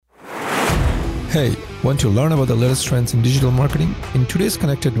Hey, want to learn about the latest trends in digital marketing? In today's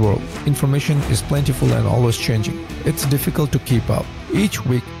connected world, information is plentiful and always changing. It's difficult to keep up. Each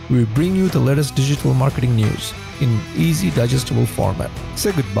week, we bring you the latest digital marketing news in easy, digestible format.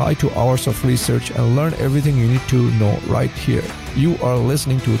 Say goodbye to hours of research and learn everything you need to know right here. You are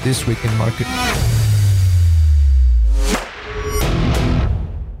listening to This Week in Marketing.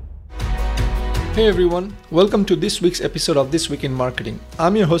 Hey everyone, welcome to this week's episode of This Week in Marketing.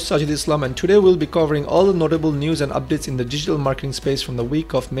 I'm your host Sajid Islam, and today we'll be covering all the notable news and updates in the digital marketing space from the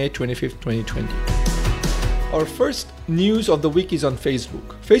week of May 25th, 2020. Our first news of the week is on Facebook.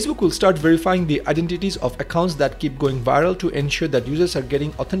 Facebook will start verifying the identities of accounts that keep going viral to ensure that users are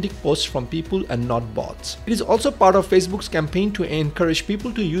getting authentic posts from people and not bots. It is also part of Facebook's campaign to encourage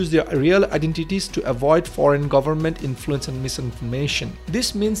people to use their real identities to avoid foreign government influence and misinformation.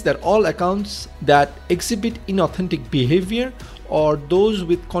 This means that all accounts that exhibit inauthentic behavior or those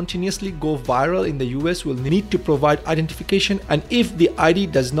with continuously go viral in the US will need to provide identification, and if the ID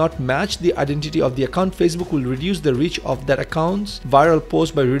does not match the identity of the account, Facebook will reduce the reach of that account's viral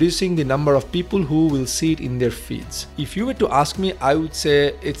post by reducing the number of people who will see it in their feeds. If you were to ask me, I would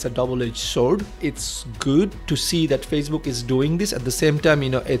say it's a double-edged sword. It's good to see that Facebook is doing this. At the same time,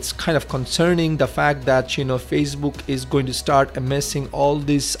 it's kind of concerning the fact that, Facebook is going to start amassing all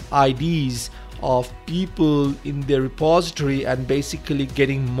these IDs of people in their repository and basically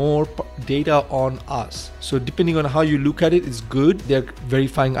getting more data on us. So depending on how you look at it, it's good. They're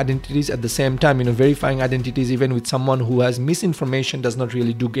verifying identities. At the same time, verifying identities even with someone who has misinformation does not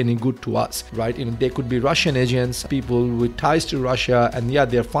really do any good to us, right? They could be Russian agents, people with ties to Russia, and yeah,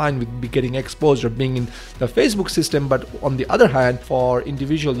 they're fine with getting exposed or being in the Facebook system. But on the other hand, for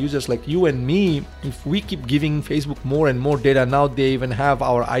individual users like you and me, if we keep giving Facebook more and more data, now they even have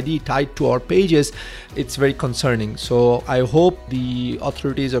our ID tied to our page, it's very concerning. So I hope the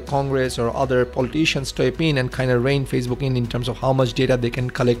authorities or Congress or other politicians step in and kind of rein Facebook in terms of how much data they can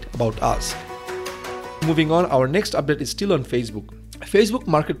collect about us. Moving on, our next update is still on Facebook. Facebook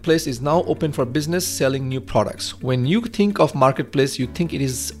Marketplace is now open for business selling new products. When you think of Marketplace, you think it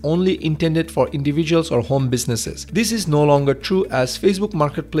is only intended for individuals or home businesses. This is no longer true, as Facebook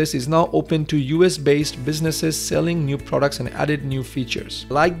Marketplace is now open to US-based businesses selling new products and added new features,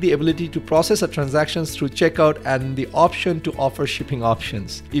 like the ability to process transactions through checkout and the option to offer shipping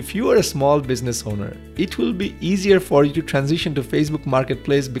options. If you are a small business owner, it will be easier for you to transition to Facebook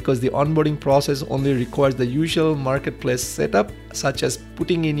Marketplace because the onboarding process only requires the usual marketplace setup, such as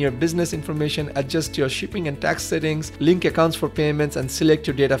putting in your business information, adjust your shipping and tax settings, link accounts for payments, and select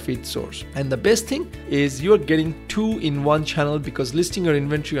your data feed source. And the best thing is you're getting 2-in-1 channel, because listing your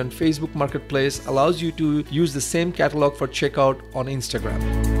inventory on Facebook Marketplace allows you to use the same catalog for checkout on Instagram.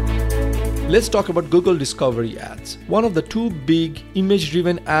 Let's talk about Google Discovery Ads. One of the two big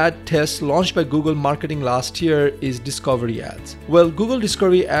image-driven ad tests launched by Google Marketing last year is Discovery Ads. Well, Google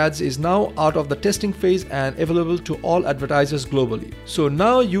Discovery Ads is now out of the testing phase and available to all advertisers globally. So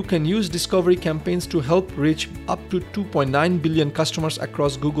now you can use discovery campaigns to help reach up to 2.9 billion customers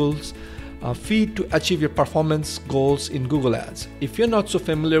across Google's feed to achieve your performance goals in Google Ads. If you're not so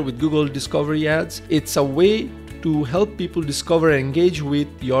familiar with Google Discovery Ads, it's a way to help people discover and engage with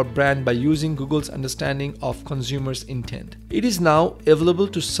your brand by using Google's understanding of consumers' intent. It is now available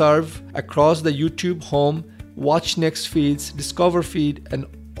to serve across the YouTube Home, Watch Next feeds, Discover feed, and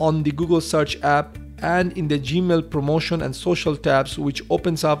on the Google Search app, and in the Gmail promotion and social tabs, which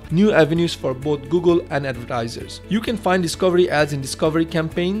opens up new avenues for both Google and advertisers. You can find discovery ads in discovery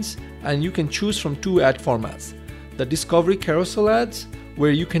campaigns, and you can choose from 2 ad formats: the discovery carousel ads,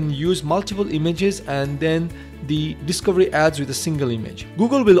 where you can use multiple images, and then the discovery ads with a single image.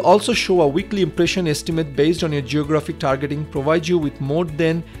 Google will also show a weekly impression estimate based on your geographic targeting, provide you with more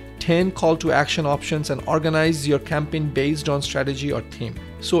than 10 call to action options, and organize your campaign based on strategy or theme.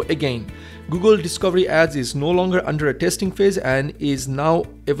 So again, Google Discovery Ads is no longer under a testing phase and is now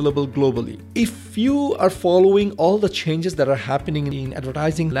available globally. If you are following all the changes that are happening in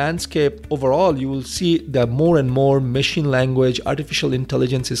advertising landscape overall, you will see that more and more machine language, artificial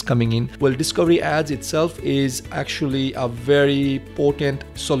intelligence is coming in. Well, Discovery Ads itself is actually a very potent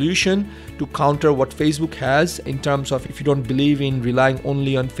solution to counter what Facebook has, in terms of if you don't believe in relying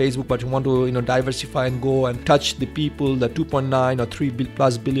only on Facebook, but you want to diversify and go and touch the people, the 2.9 or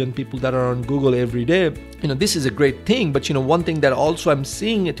 3+ billion people that are on Google every day. This is a great thing, but one thing that also I'm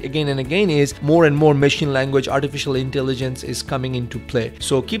seeing it again and again is more and more machine language, artificial intelligence is coming into play.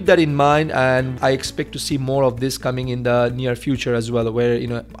 So keep that in mind, and I expect to see more of this coming in the near future as well,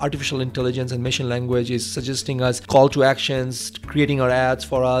 where artificial intelligence and machine language is suggesting us call to actions, creating our ads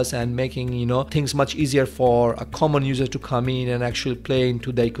for us, and making things much easier for a common user to come in and actually play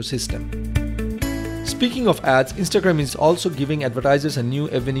into the ecosystem. Speaking of ads, Instagram is also giving advertisers a new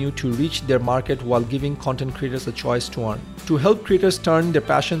avenue to reach their market while giving content creators a choice to earn. To help creators turn their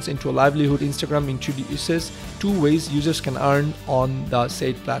passions into a livelihood, Instagram introduces 2 ways users can earn on the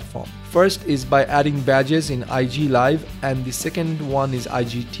said platform. First is by adding badges in IG Live, and the second one is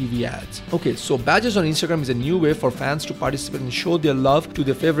IGTV ads. Okay, so badges on Instagram is a new way for fans to participate and show their love to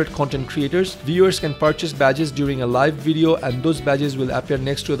their favorite content creators. Viewers can purchase badges during a live video, and those badges will appear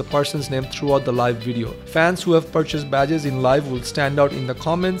next to the person's name throughout the live video. Fans who have purchased badges in live will stand out in the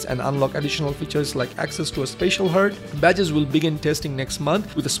comments and unlock additional features like access to a special herd. Badges will begin testing next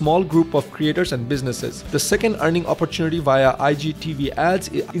month with a small group of creators and businesses. The second earning opportunity via IGTV ads,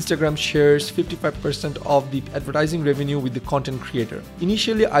 Instagram shares 55% of the advertising revenue with the content creator.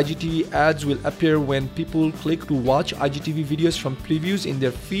 Initially, IGTV ads will appear when people click to watch IGTV videos from previews in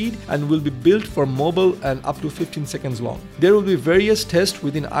their feed and will be built for mobile and up to 15 seconds long. There will be various tests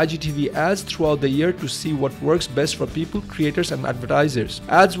within IGTV ads throughout the year to see what works best for people, creators, and advertisers.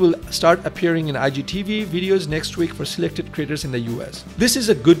 Ads will start appearing in IGTV videos next week for selected creators in the US. This is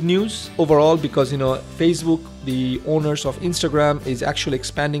a good news overall because Facebook, the owners of Instagram, is actually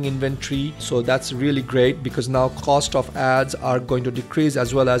expanding inventory, so that's really great because now cost of ads are going to decrease,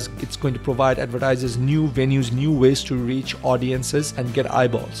 as well as it's going to provide advertisers new venues, new ways to reach audiences and get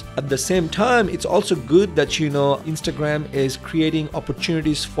eyeballs. At the same time, it's also good that Instagram is creating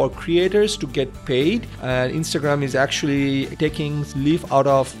opportunities for creators to get paid, and Instagram is actually taking leaf out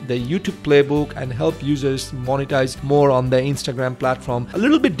of the YouTube playbook and help users monetize more on the Instagram platform. A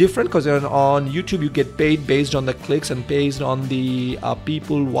little bit different because on YouTube you get paid based on the clicks and based on the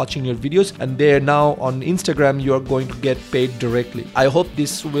people watching your videos, and there now on Instagram you are going to get paid directly. I hope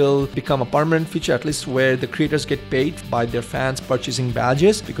this will become a permanent feature, at least where the creators get paid by their fans purchasing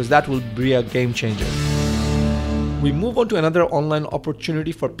badges, because that will be a game changer. We move on to another online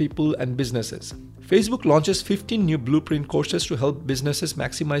opportunity for people and businesses. Facebook launches 15 new Blueprint courses to help businesses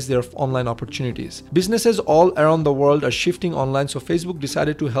maximize their online opportunities. Businesses all around the world are shifting online, so Facebook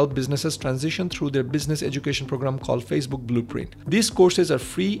decided to help businesses transition through their business education program called Facebook Blueprint. These courses are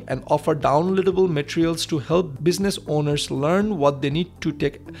free and offer downloadable materials to help business owners learn what they need to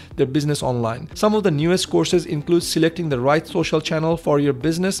take their business online. Some of the newest courses include selecting the right social channel for your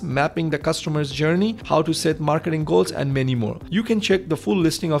business, mapping the customer's journey, how to set marketing goals, and many more. You can check the full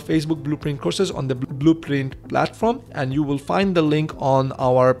listing of Facebook Blueprint courses on the Blueprint platform, and you will find the link on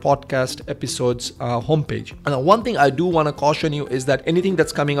our podcast episode's homepage. And one thing I do want to caution you is that anything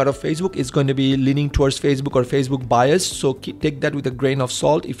that's coming out of Facebook is going to be leaning towards Facebook or Facebook bias, so take that with a grain of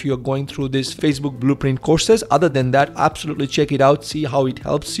salt if you are going through this Facebook Blueprint courses. Other than that, absolutely check it out, see how it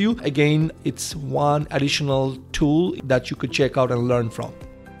helps you. Again, it's one additional tool that you could check out and learn from.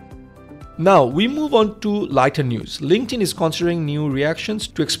 Now we move on to lighter news. LinkedIn is considering new reactions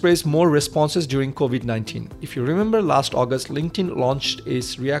to express more responses during COVID-19. If you remember, last August, LinkedIn launched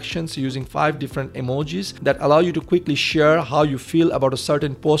its reactions using 5 different emojis that allow you to quickly share how you feel about a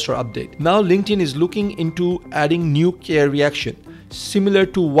certain post or update. Now LinkedIn is looking into adding new care reaction, similar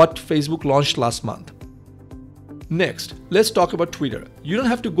to what Facebook launched last month. Next, let's talk about Twitter. You don't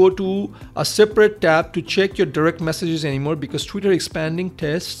have to go to a separate tab to check your direct messages anymore because Twitter is expanding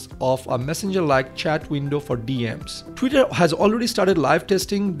tests of a messenger-like chat window for DMs. Twitter has already started live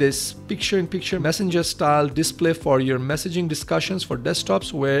testing this picture-in-picture messenger-style display for your messaging discussions for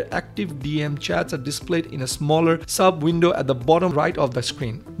desktops, where active DM chats are displayed in a smaller sub-window at the bottom right of the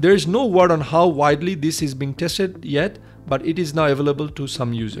screen. There is no word on how widely this is being tested yet, but it is now available to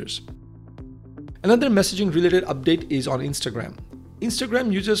some users. Another messaging related update is on Instagram.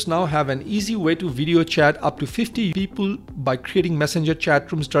 Instagram users now have an easy way to video chat up to 50 people by creating messenger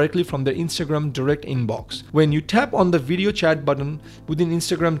chat rooms directly from their Instagram Direct inbox. When you tap on the video chat button within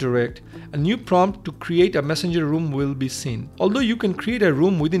Instagram Direct, a new prompt to create a messenger room will be seen. Although you can create a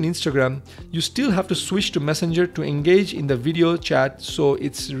room within Instagram, you still have to switch to Messenger to engage in the video chat, so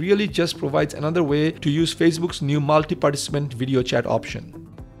it's really just provides another way to use Facebook's new multi-participant video chat option.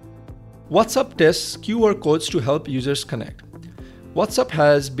 WhatsApp tests QR codes to help users connect. WhatsApp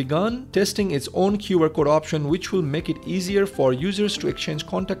has begun testing its own QR code option, which will make it easier for users to exchange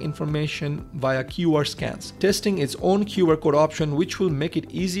contact information via QR scans. Testing its own QR code option, which will make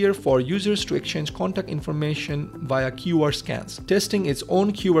it easier for users to exchange contact information via QR scans. Testing its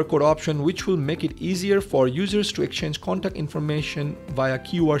own QR code option, which will make it easier for users to exchange contact information via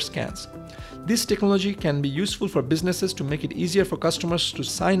QR scans. This technology can be useful for businesses to make it easier for customers to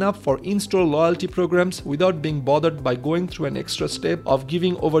sign up for in-store loyalty programs without being bothered by going through an extra step of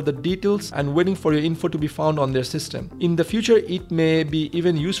giving over the details and waiting for your info to be found on their system. In the future, it may be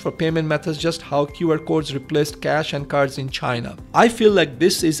even used for payment methods, just how QR codes replaced cash and cards in China. I feel like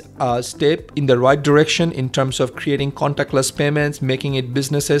this is a step in the right direction in terms of creating contactless payments, making it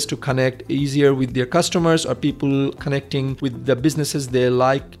businesses to connect easier with their customers or people connecting with the businesses they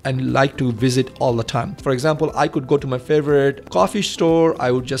like to visit all the time. For example, I could go to my favorite coffee store,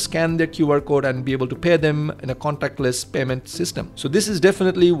 I would just scan their QR code and be able to pay them in a contactless payment system. So this is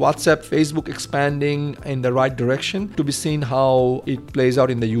definitely WhatsApp, Facebook expanding in the right direction, to be seen how it plays out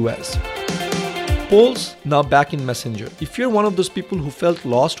in the US. Polls now back in Messenger. If you're one of those people who felt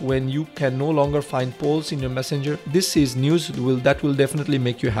lost when you can no longer find polls in your Messenger, this is news that will definitely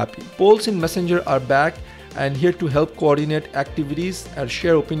make you happy. Polls in Messenger are back and here to help coordinate activities and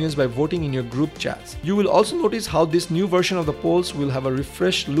share opinions by voting in your group chats. You will also notice how this new version of the polls will have a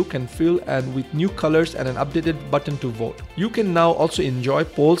refreshed look and feel, and with new colors and an updated button to vote. You can now also enjoy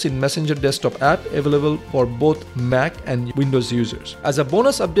polls in Messenger desktop app, available for both Mac and Windows users. As a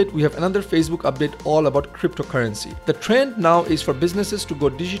bonus update, we have another Facebook update all about cryptocurrency. The trend now is for businesses to go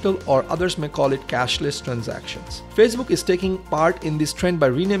digital, or others may call it cashless transactions. Facebook is taking part in this trend by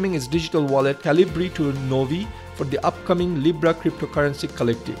renaming its digital wallet Calibri to Novi for the upcoming Libra cryptocurrency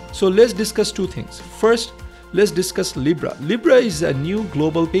collective. So let's discuss two things. First, let's discuss Libra. Libra is a new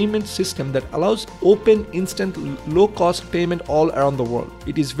global payment system that allows open, instant, low-cost payment all around the world.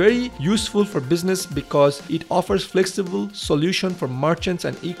 It is very useful for business because it offers flexible solution for merchants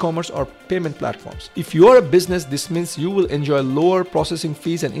and e-commerce or payment platforms. If you are a business, this means you will enjoy lower processing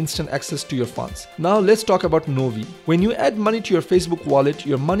fees and instant access to your funds. Now let's talk about Novi. When you add money to your Facebook wallet,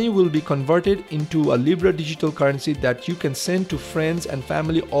 your money will be converted into a Libra digital currency that you can send to friends and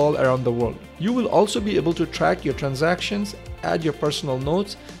family all around the world. You will also be able to track your transactions, add your personal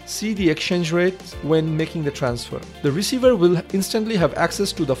notes, see the exchange rates when making the transfer. The receiver will instantly have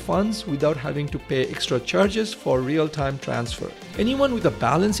access to the funds without having to pay extra charges for real-time transfer. Anyone with a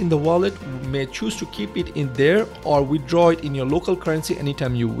balance in the wallet may choose to keep it in there or withdraw it in your local currency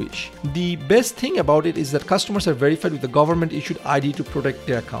anytime you wish. The best thing about it is that customers are verified with the government-issued ID to protect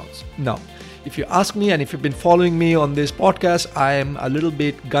their accounts. Now, if you ask me, and if you've been following me on this podcast, I am a little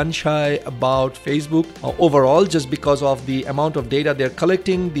bit gun-shy about Facebook overall, just because of the amount of data they're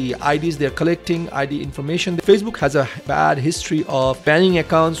collecting, the IDs they're collecting, ID information. Facebook has a bad history of banning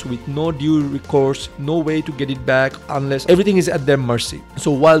accounts with no due recourse, no way to get it back unless everything is at their mercy.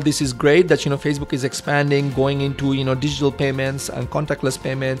 So while this is great that Facebook is expanding, going into digital payments and contactless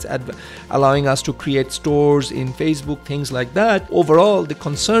payments, allowing us to create stores in Facebook, things like that, overall the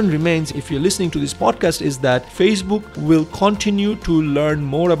concern remains, if you're listening to this podcast, is that Facebook will continue to learn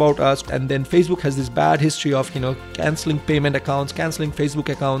more about us, and then Facebook has this bad history of canceling payment accounts, canceling Facebook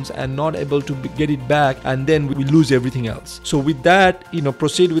accounts, and not able to get it back, and then we lose everything else. So with that,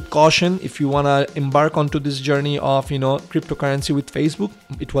 proceed with caution. If you want to embark onto this journey of cryptocurrency with Facebook,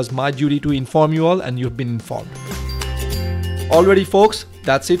 it was my duty to inform you all, and you've been informed. Alrighty folks,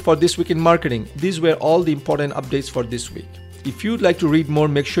 that's it for This Week in Marketing. These were all the important updates for this week. If you'd like to read more,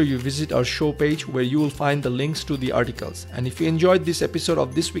 make sure you visit our show page where you will find the links to the articles. And if you enjoyed this episode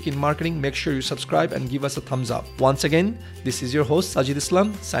of This Week in Marketing, make sure you subscribe and give us a thumbs up. Once again, this is your host Sajid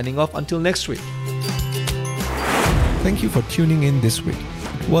Islam, signing off until next week. Thank you for tuning in this week.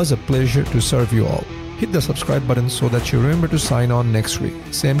 It was a pleasure to serve you all. Hit the subscribe button so that you remember to sign on next week.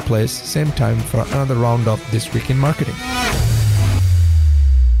 Same place, same time for another round of This Week in Marketing.